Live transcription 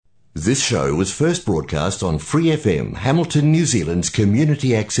This show was first broadcast on Free FM, Hamilton, New Zealand's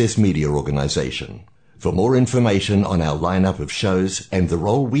community access media organisation. For more information on our lineup of shows and the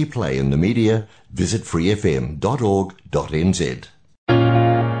role we play in the media, visit freefm.org.nz.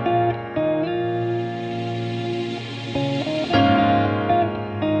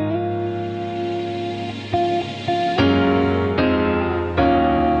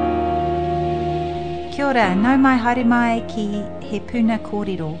 Kia ora, nau mai haere mai ki He Puna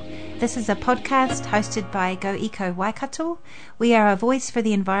Kōrero. This is a podcast hosted by Go Eco Waikato. We are a voice for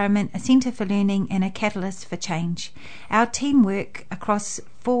the environment, a centre for learning and a catalyst for change. Our team work across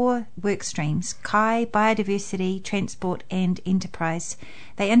 4 work streams: kai, biodiversity, transport and enterprise.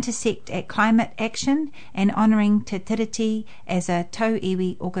 They intersect at climate action and honouring Te Tiriti as a tau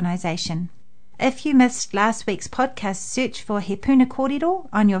iwi organisation. If you missed last week's podcast, search for He Puna Kōrero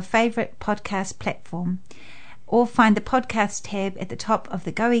on your favourite podcast platform, or find the podcast tab at the top of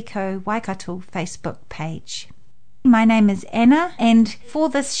the Go Eco Waikato Facebook page. My name is Anna, and for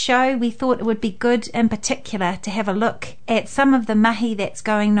this show we thought it would be good in particular to have a look at some of the mahi that's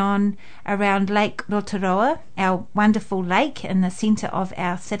going on around Lake Rotorua, our wonderful lake in the centre of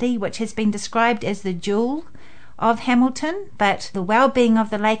our city, which has been described as the jewel of Hamilton, but the well-being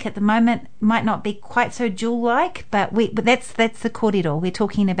of the lake at the moment might not be quite so jewel-like, but that's the kōrero. We're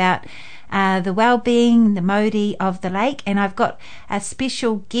talking about the well-being, the mauri of the lake, and I've got a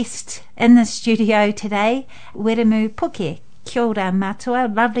special guest in the studio today, Weremu Puke. Kia ora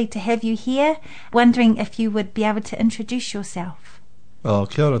mātua, lovely to have you here. Wondering if you would be able to introduce yourself.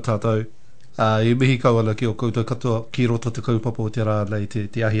 Kia ora tātou. I mihi kauala ki o koutou katoa ki roto te kaupapa o te rā nei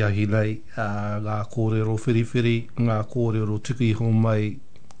te ahi nei, ngā kōrero whiriwhiri, ngā kōrero tuku i hon mai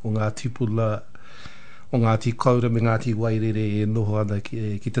o ngā tipula, o ngā ti kaura me ngā ti wairere e noho ana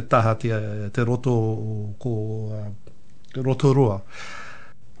ki te taha te roto ko Rotorua.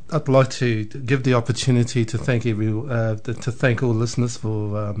 I'd like to give the opportunity to thank all listeners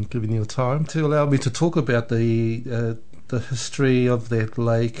for giving your time to allow me to talk about the history of that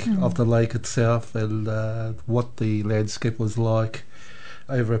lake, of the lake itself, and what the landscape was like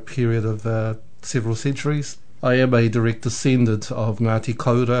over a period of several centuries. I am a direct descendant of Ngāti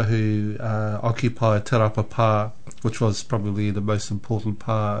Kaura, who occupied Te Rapa Pā, which was probably the most important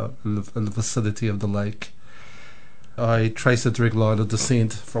pā in the vicinity of the lake. I trace a direct line of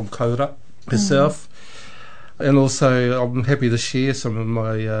descent from Kaura herself. And also, I'm happy to share some of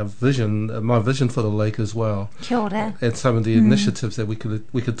my vision for the lake as well. Kia ora. And some of the initiatives that we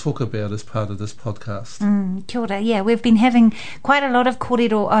could talk about as part of this podcast. Kia ora. Yeah, we've been having quite a lot of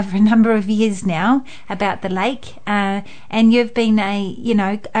kōrero over a number of years now about the lake, and you've been a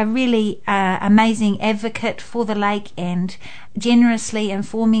really amazing advocate for the lake and generously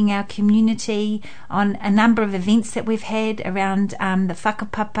informing our community on a number of events that we've had around the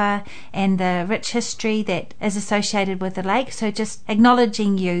whakapapa and the rich history that is associated with the lake. So just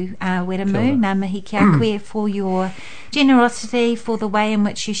acknowledging you, Weremu, ngā mihi kia koe, for your generosity, for the way in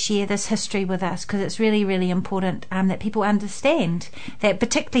which you share this history with us, because it's really, really important that people understand that,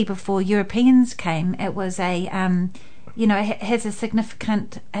 particularly before Europeans came, it was it has a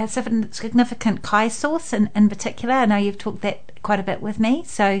significant kai source in particular. I know you've talked that quite a bit with me.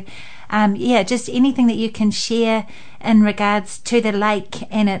 So, just anything that you can share in regards to the lake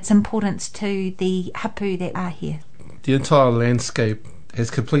and its importance to the hapu that are here. The entire landscape has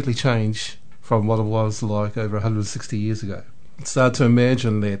completely changed from what it was like over 160 years ago. It's hard to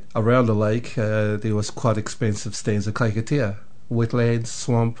imagine that around the lake there was quite expansive stands of kaikatea, wetlands,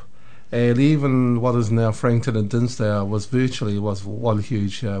 swamp, and even what is now Frankton and Dinsdale was one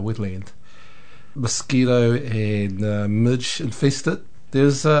huge wetland. Mosquito and midge infested. It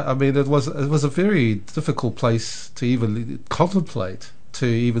was a very difficult place to even contemplate, to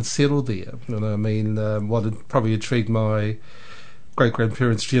even settle there. What had probably intrigued my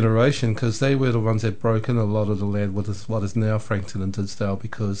great-grandparents' generation, because they were the ones that broke in a lot of the land what is now Frankton and Dinsdale,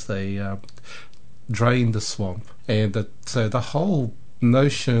 because they drained the swamp. And so the whole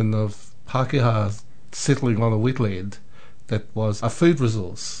notion of Pākehā settling on a wetland that was a food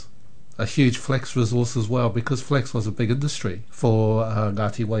resource, a huge flax resource as well, because flax was a big industry for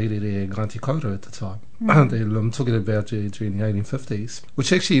Ngāti Wairere and Ngāti Kaura at the time. I'm talking about during the 1850s,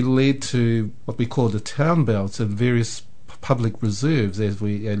 which actually led to what we call the town belts, and various public reserves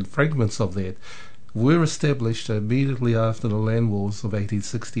and fragments of that were established immediately after the land wars of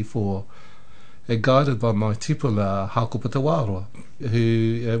 1864. Guided by my tipula Hakoputawaroa,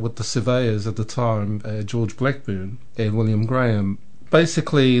 who, with the surveyors at the time, George Blackburn and William Graham,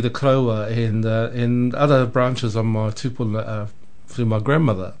 basically the Karawa and other branches of my tupuna through my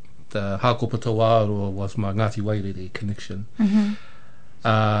grandmother. The Hakoputawaroa was my Ngāti Wairere connection.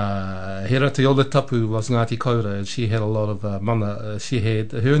 Hera Te Ole Tapu was Ngāti Kaura, and she had a lot of mana. She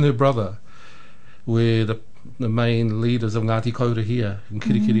had her and her brother were the main leaders of Ngāti Kaura here in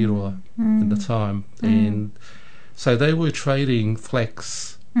Kirikiriroa at the time, and so they were trading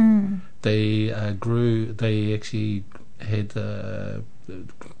flax. They grew. They actually had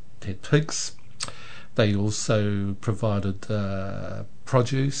pigs. They also provided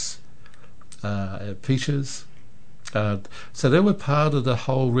produce, peaches. So they were part of the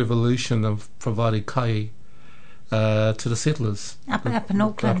whole revolution of providing kai to the settlers Up in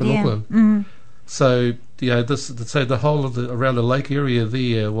Auckland, Auckland. So so the whole of around the lake area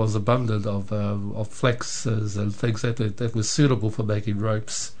there was abundant of flaxes and things that were suitable for making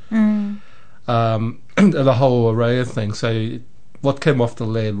ropes, and a whole array of things. So what came off the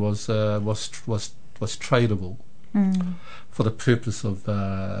land was tradable. For the purpose of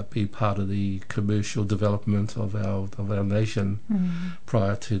being part of the commercial development of our nation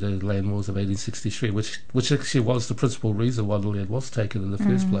prior to the land wars of 1863, which actually was the principal reason why the land was taken in the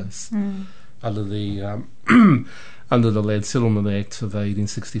first place under the under the Land Settlement Act of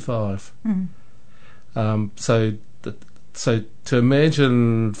 1865. So to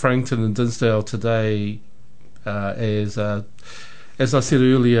imagine Frankton and Dinsdale today as I said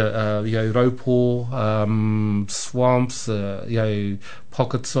earlier, raupo, swamps,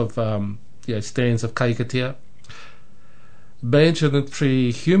 pockets of stands of kaikatea. Imagine in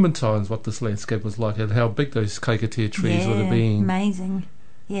pre-human times what this landscape was like and how big those kaikatea trees would have been. Amazing.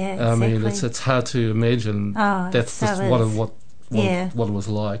 Yeah, exactly. I mean, it's hard to imagine. That's just what it was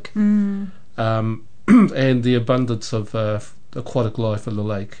like, and the abundance of aquatic life in the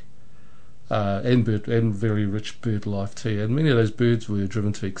lake. And very rich bird life too, and many of those birds were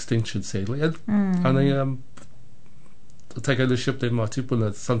driven to extinction, sadly. And I take ownership that my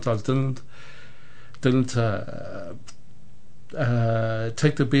tupuna sometimes didn't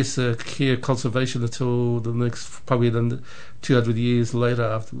take the best care conservation until the next probably 200 years later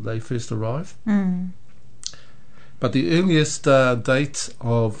after they first arrived. But the earliest date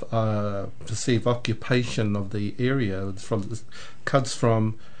of perceived occupation of the area comes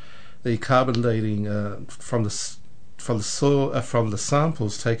from the carbon dating from the soil from the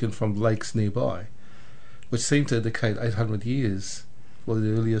samples taken from lakes nearby, which seem to indicate 800 years were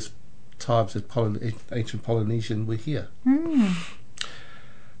the earliest times that ancient Polynesian were here.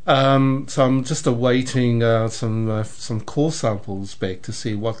 So I'm just awaiting some core samples back to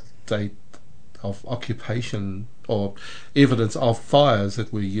see what date of occupation or evidence of fires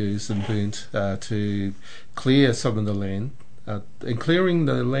that were used and burnt to clear some of the land. And clearing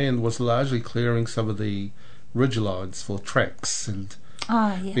the land was largely clearing some of the ridge lines for tracks and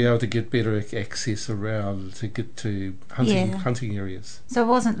be able to get better access around to get to hunting areas. So it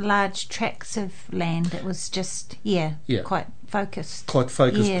wasn't large tracts of land, it was just quite focused.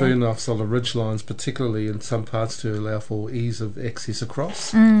 Burn offs on the ridge lines, particularly in some parts to allow for ease of access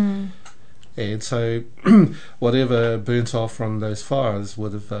across. And so whatever burnt off from those fires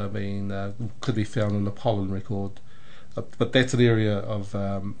would have could be found in the pollen record. But that's an area of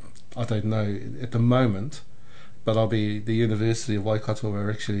I don't know at the moment, but the University of Waikato are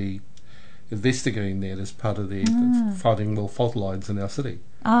actually investigating that as part of the finding more fault lines in our city.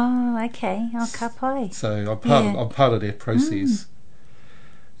 Oh, okay. Ka pai. So I'm part of that process.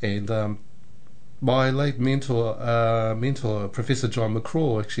 And my late mentor, Professor John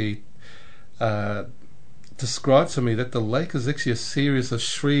McCraw, actually described to me that the lake is actually a series of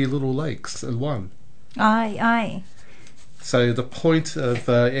three little lakes in one. Aye. So the point of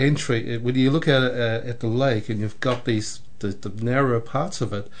entry, when you look at the lake and you've got the narrower parts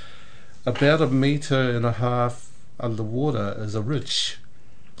of it, about 1.5 meters underwater is a ridge.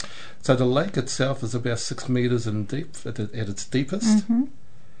 So the lake itself is about 6 meters in depth at its deepest.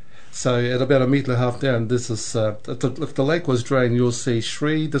 So at about 1.5 meters down, this is if the lake was drained, you'll see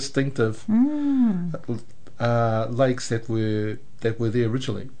three distinctive lakes that were there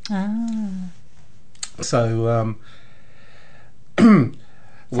originally. So. So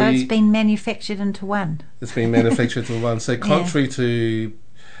it's been manufactured into one. It's been manufactured into one. So contrary to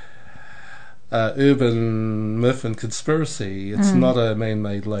urban myth and conspiracy, it's not a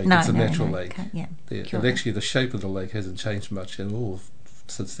man-made lake. It's a natural lake. And actually the shape of the lake hasn't changed much at all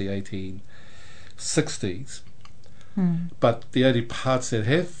since the 1860s. But the only parts that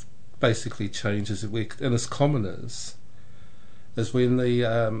have basically changed is and as common is when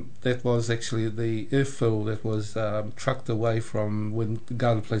that was actually the earthfill that was trucked away from when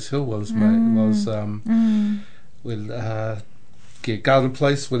Garden Place Hill was made Garden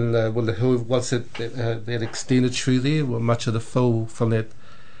Place when the hill was that extended through there, well, much of the fill from that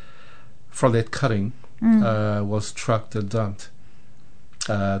cutting was trucked and dumped.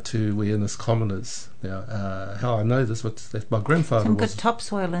 to where Innis Common is. Now, how I know this, but that my grandfather Some was... good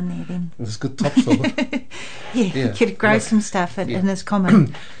topsoil in there then. It was good topsoil. You could grow some stuff in Innis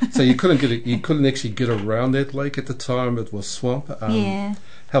Common. So you couldn't actually get around that lake at the time. It was swamp.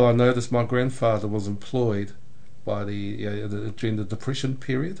 How I know this, my grandfather was employed by during the Depression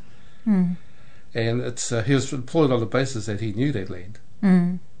period. And he was employed on the basis that he knew that land.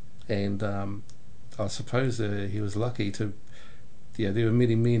 And I suppose he was lucky to... there were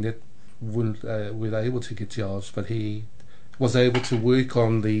many men that weren't able to get jobs, but he was able to work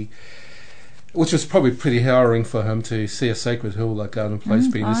on which was probably pretty harrowing for him to see a sacred hill like Garden Place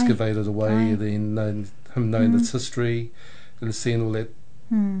being excavated away, and then him knowing its history and seeing all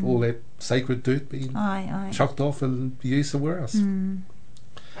that sacred dirt being chucked off and used somewhere else.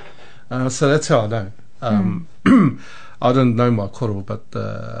 So that's how I know. I didn't know my koro, but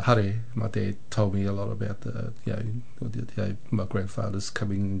Hare, my dad, told me a lot about my grandfather's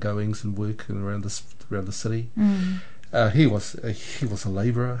coming and goings and work around the city. He was a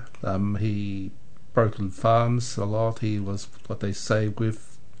labourer. He broke in farms a lot. He was what they say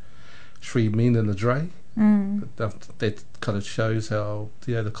with 3 men in a dray. That kind of shows how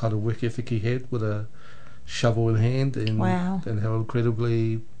the kind of work ethic he had with a shovel in hand, and how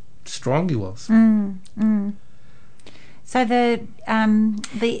incredibly strong he was. So the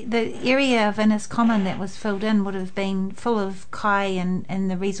area of Innis Common that was filled in would have been full of kai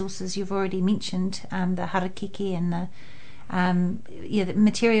and the resources you've already mentioned, the harakeke and the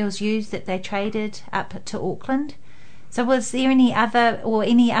materials used that they traded up to Auckland. So was there any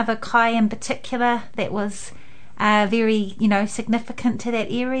other kai in particular that was very significant to that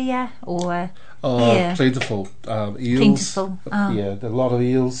area, or? Plentiful. Eels. Plentiful. A lot of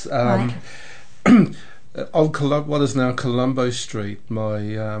eels. On what is now Colombo Street, my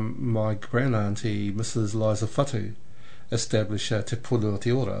grand auntie, Mrs. Liza Fatu, established Te Puna o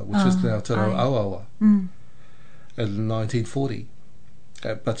Te Ora, which is now Te Rau Awawa, in 1940.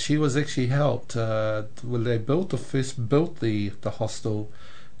 But she was actually helped when they built the hostel.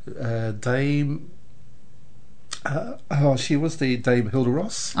 Dame, she was the Dame Hilda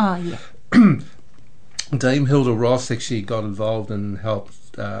Ross. Dame Hilda Ross actually got involved and helped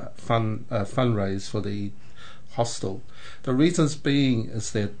fundraise for the hostel. The reasons being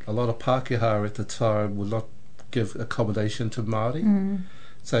is that a lot of Pākehā at the time would not give accommodation to Māori.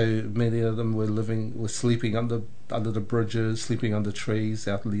 So many of them were sleeping under the bridges, sleeping under trees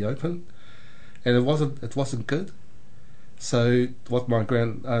out in the open, and it wasn't good. So what my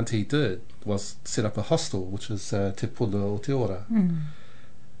grand auntie did was set up a hostel, which is Te Puna o Te Ora.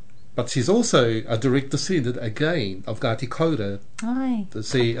 But she's also a direct descendant again of Ngāti Kaura. To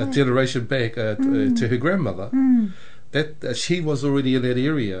see a generation back to her grandmother. That she was already in that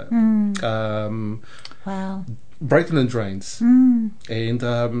area. Breaking in drains, and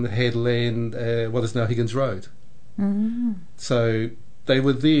had land what is now Higgins Road. So they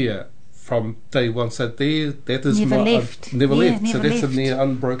were there from day one. So that is never left. Never left. So that's a near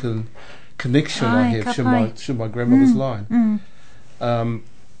unbroken connection I have to my grandmother's line.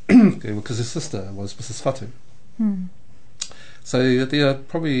 Because his sister was Mrs. Fatu. So there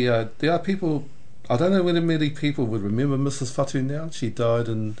are people. I don't know whether many people would remember Mrs. Fatu now. She died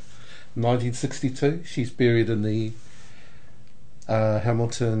in 1962. She's buried in the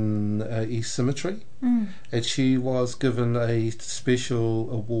Hamilton East Cemetery, and she was given a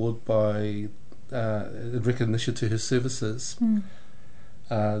special award by in recognition to her services,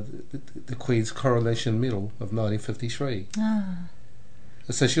 the Queen's Coronation Medal of 1953.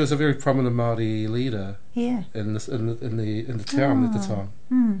 So she was a very prominent Māori leader in the town at the time.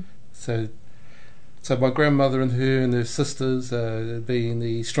 So my grandmother and her and their sisters, being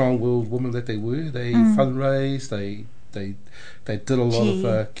the strong-willed women that they were, they fundraised, they did a lot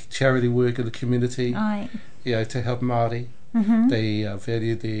of charity work in the community, to help Māori. They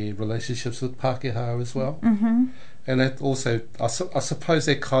valued their relationships with Pākehā as well, and that also, I suppose,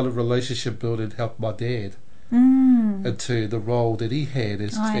 that kind of relationship building helped my dad into the role that he had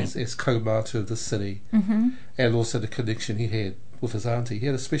as kaumātua of the city, and also the connection he had with his auntie. He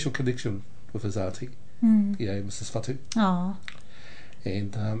had a special connection with his auntie, Mrs. Fatu.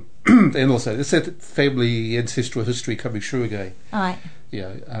 And and also it's that family ancestral history coming through again.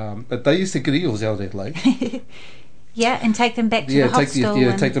 But they used to get eels out of that lake. And take them back to the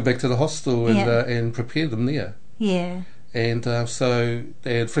hostel. Take them back to the hostel and prepare them there. And so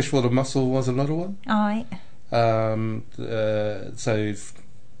freshwater mussel was another one. So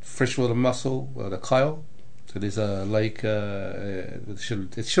freshwater mussel, the kaiao. So there's a lake. It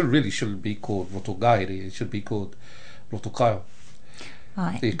shouldn't be called Rotogaire. It should be called Rotokaiao.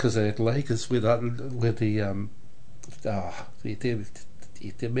 Because that lake is where the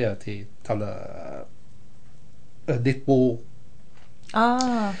te mea, te tana netball.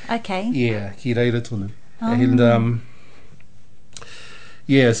 Oh, okay. Yeah, ki reira tonu. Oh. And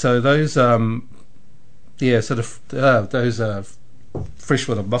yeah, so those those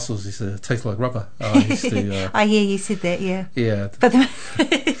freshwater mussels used to taste like rubber. I used to, Oh, yeah, you said that, yeah. yeah, But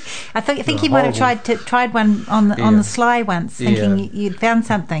I think you might have tried one on the sly once, thinking you'd found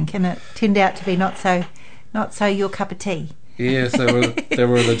something, and it turned out to be not so your cup of tea. yeah. So they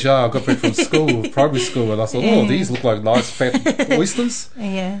were in a jar. I got back from school, primary school, and I thought, oh, these look like nice fat oysters.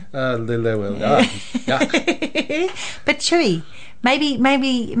 Yeah. And then they were yuck. But chewy.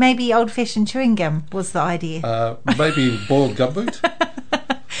 Maybe old-fashioned chewing gum was the idea. Maybe boiled gumboot.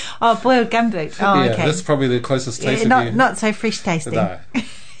 Oh, boiled gumboot. Oh, Yeah, okay. that's probably the closest taste. Not so fresh tasting. No.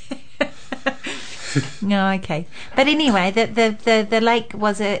 No, okay. But anyway, the lake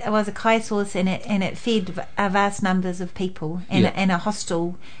was a kai source, and it fed vast numbers of people, and a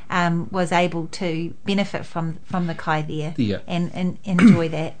hostel was able to benefit from the kai there, and enjoy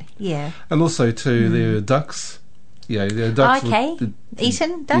that. Yeah. And also too, there were ducks. Yeah, the ducks. Okay.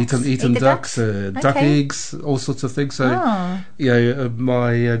 Eaten ducks. Eaten ducks, duck Okay. eggs, all sorts of things. So, Oh.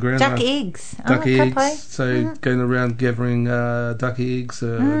 my grandma. Duck eggs. Duck eggs. Kapai. So going around gathering duck eggs,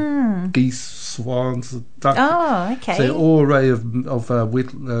 geese, swans, duck. Oh, okay. So all array of Of the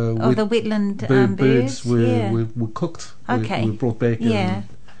wetland birds yeah. were cooked. Okay. Were brought back. Yeah.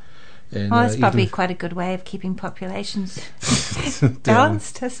 And, Well, that's probably eaten. quite a good way of keeping populations Down.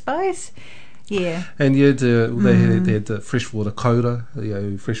 balanced, I suppose. Yeah. And yeah, they had freshwater coda,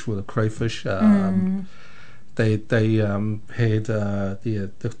 freshwater crayfish. They had there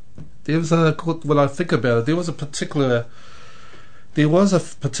was when I think about it, there was a particular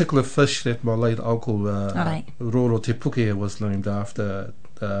fish that my late uncle Roro Te Puke was named after.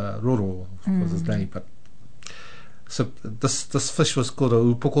 Roro was his name, but so this fish was called a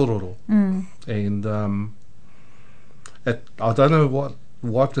upokororo, and I don't know what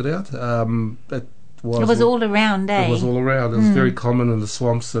wiped it out. It was all around, eh? It was all around. It was very common in the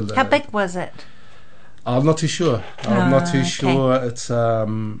swamps. And, How big was it? I'm not too sure. I'm not too okay. sure. It's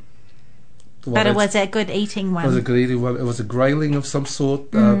But it was a good eating one. It was a good eating one. It was a grayling of some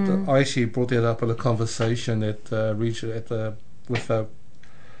sort. I actually brought that up in a conversation in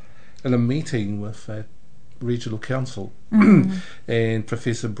a meeting with regional council, and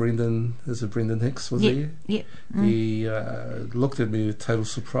Professor Brendan Hicks was there. Yep. He looked at me with total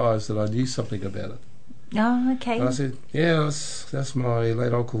surprise that I knew something about it. Oh, okay. And I said, yeah, that's my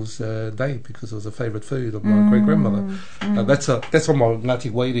late uncle's name, because it was a favourite food of my great grandmother. That's on my Ngāti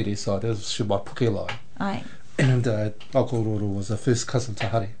Wairere side. That's my puke line. Right. And Uncle Roro was a first cousin to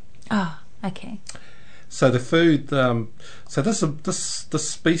Hari. Oh, okay. So the food, so this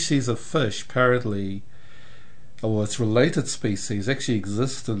species of fish apparently, or its related species, actually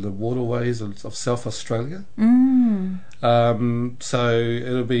exist in the waterways of South Australia. So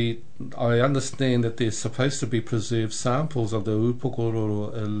it'll be, I understand that there's supposed to be preserved samples of the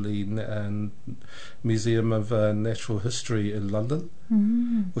upokororo in the Museum of Natural History in London,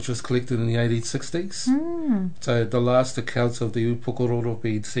 which was collected in the 1860s. So the last accounts of the upokororo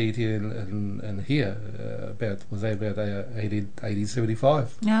being seen here in here about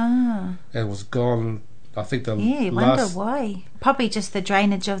 1875. Ah. It was gone. I think the Yeah, wonder why. Probably just the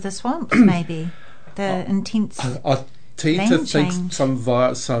drainage of the swamps, maybe. The intense. I tend to land think change. some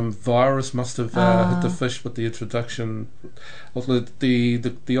virus must have hit the fish with the introduction. Well,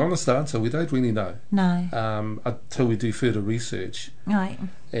 the honest answer, we don't really know. No. Until we do further research, Right.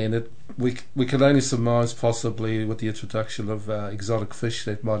 and we can only surmise possibly with the introduction of exotic fish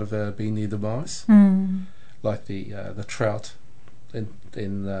that might have been near demise, like the trout. And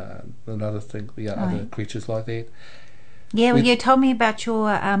another thing, other creatures like that. Yeah, well, you told me about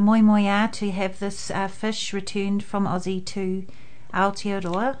your moi moia to have this fish returned from Aussie to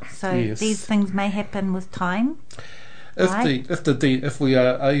Aotearoa. So Yes. these things may happen with time. Right. If we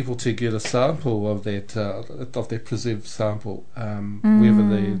are able to get a sample of that preserved sample,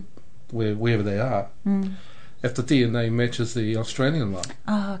 wherever they are, if the DNA matches the Australian one,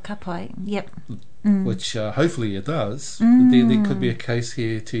 Oh, kapai. Yep. which hopefully it does, then there could be a case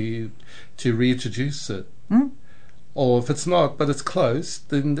here to reintroduce it. Or if it's not, but it's close,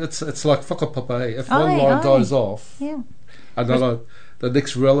 then it's like whakapapa. If one line dies off, Yeah. the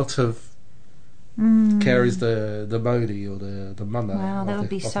next relative carries the mauri or the mana. Wow, that would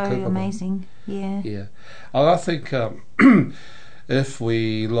be so amazing. Yeah. Yeah, and I think if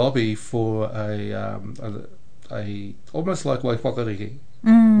we lobby for a almost like Waiwhakariki,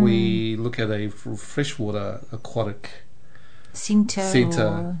 we look at a freshwater aquatic Centre. Centre,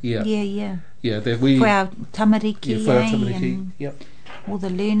 Or, yeah. Yeah. Yeah, that we For our tamariki. for our eh, tamariki. and- Yep. all the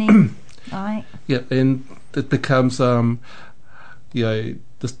learning, right? Yeah, and it becomes, this, a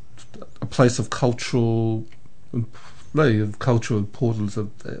place of cultural, really of cultural importance,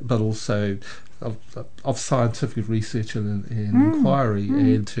 but also of scientific research and inquiry,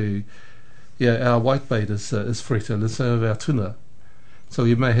 and to, our white bait is wreta, and so of our tuna. So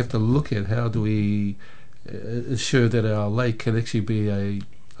we may have to look at how do we ensure that our lake can actually be a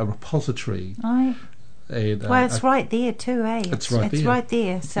repository. Right. And, well, it's right there too, eh? It's right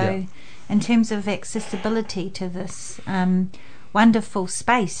there. So, in terms of accessibility to this wonderful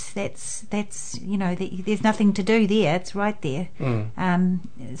space, that's there's nothing to do there. It's right there.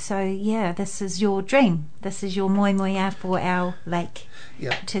 So this is your dream. This is your moemoeā for our lake.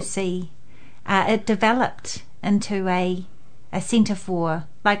 Yeah. To see it developed into a centre for,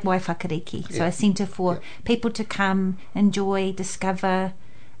 like Waiwhakariki, so a centre for people to come, enjoy, discover,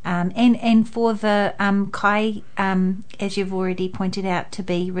 and for the kai, as you've already pointed out, to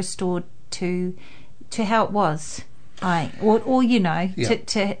be restored to how it was, or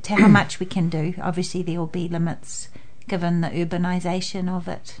to how much we can do. Obviously, there will be limits given the urbanisation of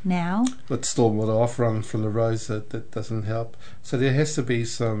it now. But stormwater off-run from the roads, that doesn't help. So there has to be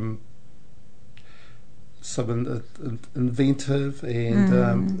some inventive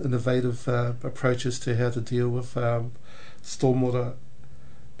and innovative approaches to how to deal with stormwater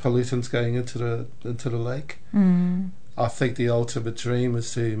pollutants going into the lake. I think the ultimate dream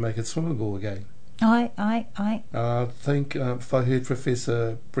is to make it swimmable again. I think if I heard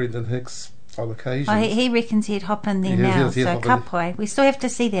Professor Brendan Hicks on occasion, he reckons he'd hop in there now. So kapai. We still have to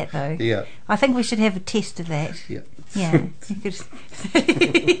see that though. Yeah. I think we should have a test of that. Yeah. Yeah.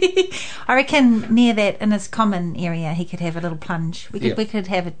 I reckon near that in his common area he could have a little plunge. We could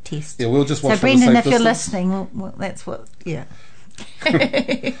have a test. Yeah, we'll just watch. So Brendan, if you're listening, well, that's what. Yeah.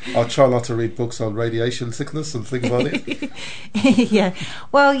 I'll try not to read books on radiation sickness and think about it. Yeah.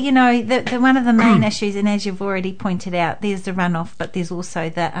 Well, the one of the main issues, and as you've already pointed out, there's the runoff, but there's also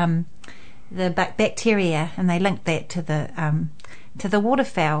the bacteria, and they linked that to the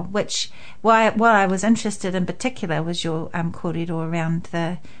waterfowl, which why I was interested in particular was your kōrero around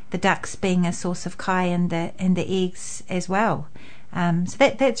the ducks being a source of kai and the eggs as well. So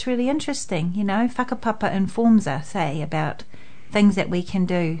that's really interesting. Whakapapa informs us, about things that we can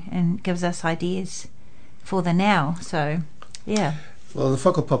do and gives us ideas for the now. So, yeah. Well, the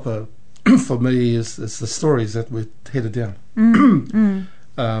whakapapa for me is the stories that we're headed down.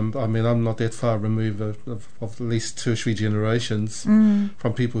 I mean, I'm not that far removed of at least 2 or 3 generations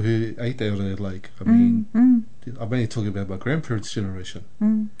from people who ate out of that lake. I mean, I'm only talking about my grandparents' generation.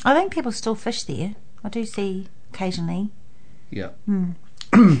 I think people still fish there. I do see occasionally. Yeah.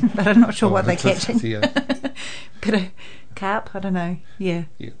 But I'm not sure what they're catching. Yeah. Bit of carp, I don't know. Yeah.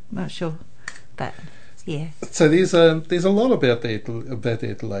 Not sure. But, yeah. So there's a lot about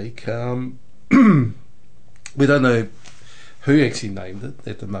that lake. We don't know who actually named it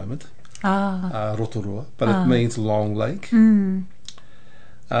at the moment, Rotorua, but it means long lake. When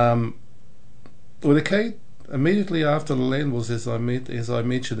it came immediately after the land was, as I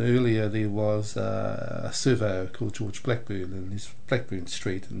mentioned earlier, there was a surveyor called George Blackburn in his Blackburn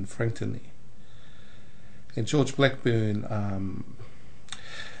Street in Frankton. And George Blackburn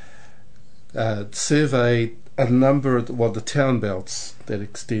surveyed a number of the town belts that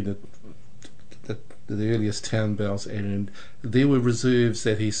extended, the earliest town belts, and there were reserves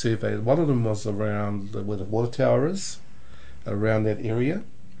that he surveyed. One of them was around where the water tower is, around that area,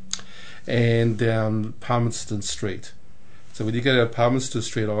 and down Palmerston Street. So when you go down Palmerston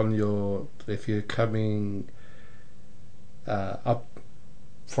Street if you're coming up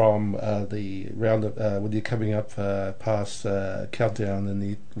from when you're coming up past Countdown, and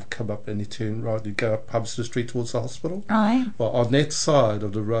you come up and you turn right, you go up Palmerston Street towards the hospital. Aye. Well, on that side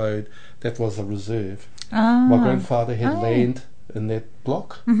of the road, that was a reserve. My grandfather had land in that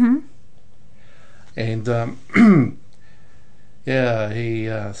block. And he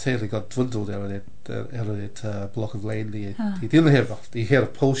sadly got dwindled out of that block of land there. He had a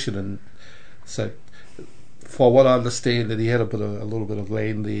portion, and so for what I understand, that he had a little bit of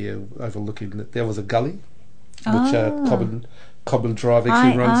land there overlooking. There was a gully, which common drive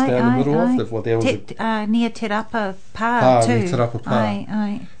actually runs down the middle of. There was near Te Rapa Pa too. Te Rapa Pa.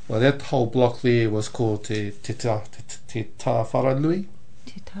 Well, that whole block there was called Te Tāwharanui.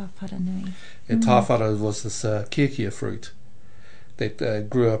 Te Tāwharanui. And tāwhara was this kēkia fruit that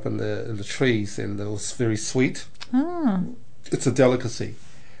grew up in the trees, and it was very sweet. It's a delicacy.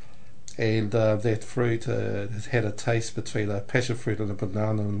 And that fruit had a taste between a passion fruit and a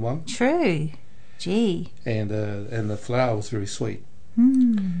banana in one. True. Gee. And the flower was very sweet.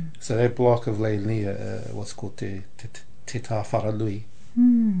 So that block of land near was called Te Tāwharanui.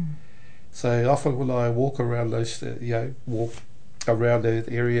 So often when I walk around those, walk around that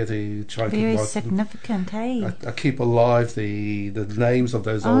area to try and Very keep significant, eh? I keep alive the names of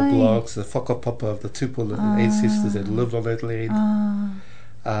those old blogs, the whakapapa of the tupuna ancestors that lived on that land.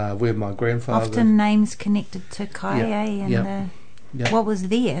 Where my grandfather... Often names connected to Kai, and what was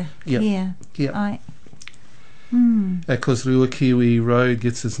there. Yeah. Because Ruakiwi Road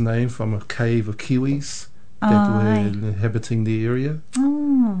gets its name from a cave of Kiwis that were inhabiting the area.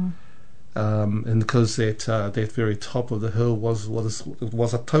 And because that very top of the hill was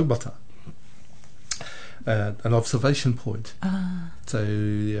a taumata, an observation point. So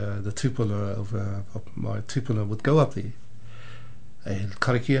the tupuna of my tupuna would go up there and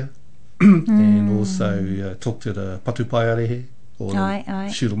karakia and also talk to the patupaiarehe or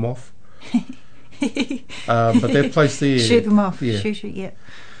shoot them off. But that place there, shoot them off. Shoot.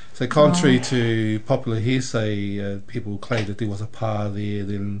 So contrary to popular hearsay, people claim that there was a pa there,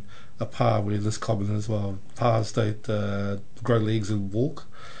 then a pa where this common as well. Pas don't grow legs and walk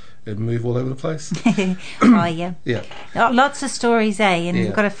and move all over the place. Lots of stories, and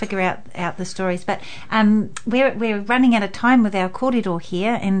we've got to figure out the stories. But we're running out of time with our kōrero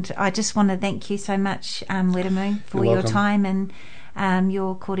here, and I just want to thank you so much, Weramu, for your time and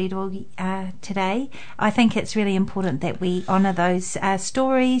your kōrero today. I think it's really important that we honour those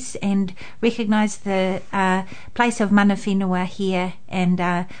stories and recognise the place of mana whenua here, and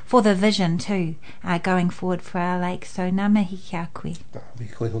for the vision too, going forward for our lake. So ngā mihi kia koe.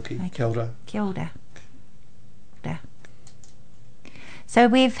 Kia ora. Kia ora. So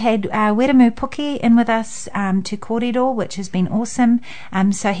we've had Weramu Puke in with us to kōrero, which has been awesome.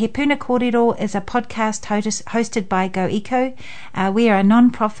 So He Puna Kōrero is a podcast hosted by Go Eco. We are a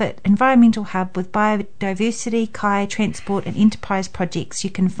non-profit environmental hub with biodiversity, kai, transport and enterprise projects. You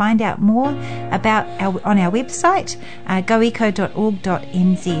can find out more about on our website, goeco.org.nz.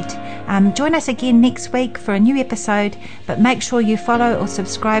 Join us again next week for a new episode, but make sure you follow or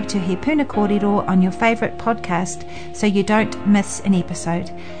subscribe to He Puna Kōrero on your favourite podcast so you don't miss an episode.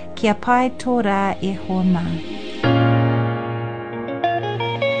 Kia pai tō rā e hoa mā.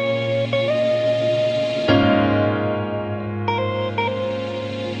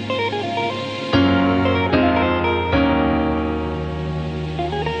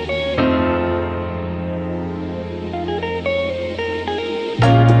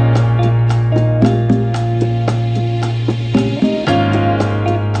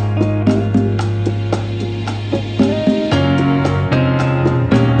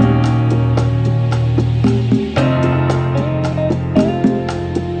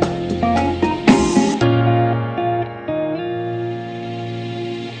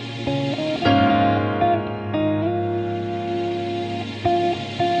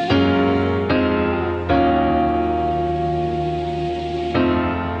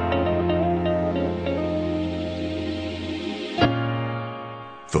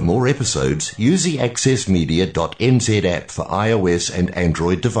 For more episodes, use the accessmedia.nz app for iOS and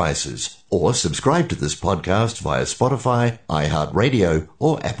Android devices, or subscribe to this podcast via Spotify, iHeartRadio,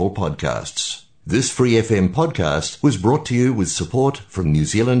 or Apple Podcasts. This Free FM podcast was brought to you with support from New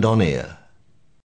Zealand On Air.